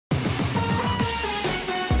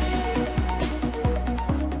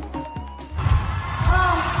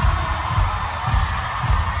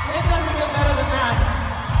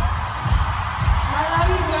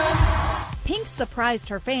surprised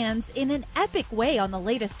her fans in an epic way on the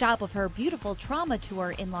latest stop of her Beautiful Trauma tour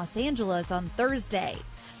in Los Angeles on Thursday,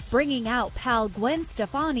 bringing out pal Gwen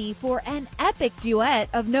Stefani for an epic duet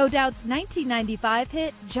of No Doubt's 1995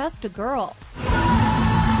 hit Just a Girl.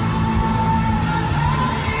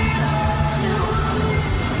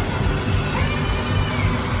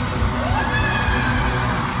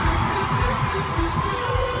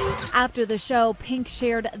 After the show, Pink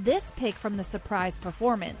shared this pic from the surprise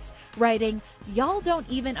performance, writing, "Y'all don't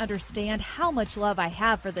even understand how much love I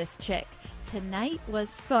have for this chick. Tonight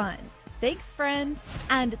was fun. Thanks, friend."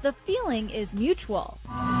 And the feeling is mutual.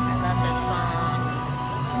 I love this song.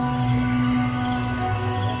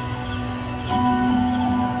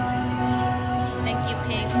 Thank you,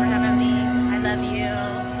 Pink, for having me. I love you.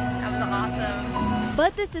 That was awesome.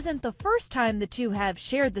 But this isn't the first time the two have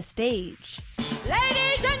shared the stage.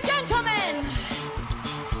 Ladies and gentlemen,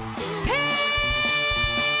 Pink!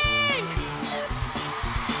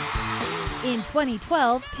 In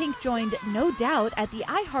 2012, Pink joined No Doubt at the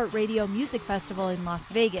iHeartRadio Music Festival in Las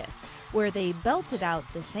Vegas, where they belted out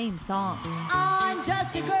the same song. I'm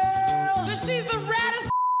just a girl. But she's the raddest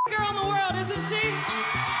girl in the world, isn't she?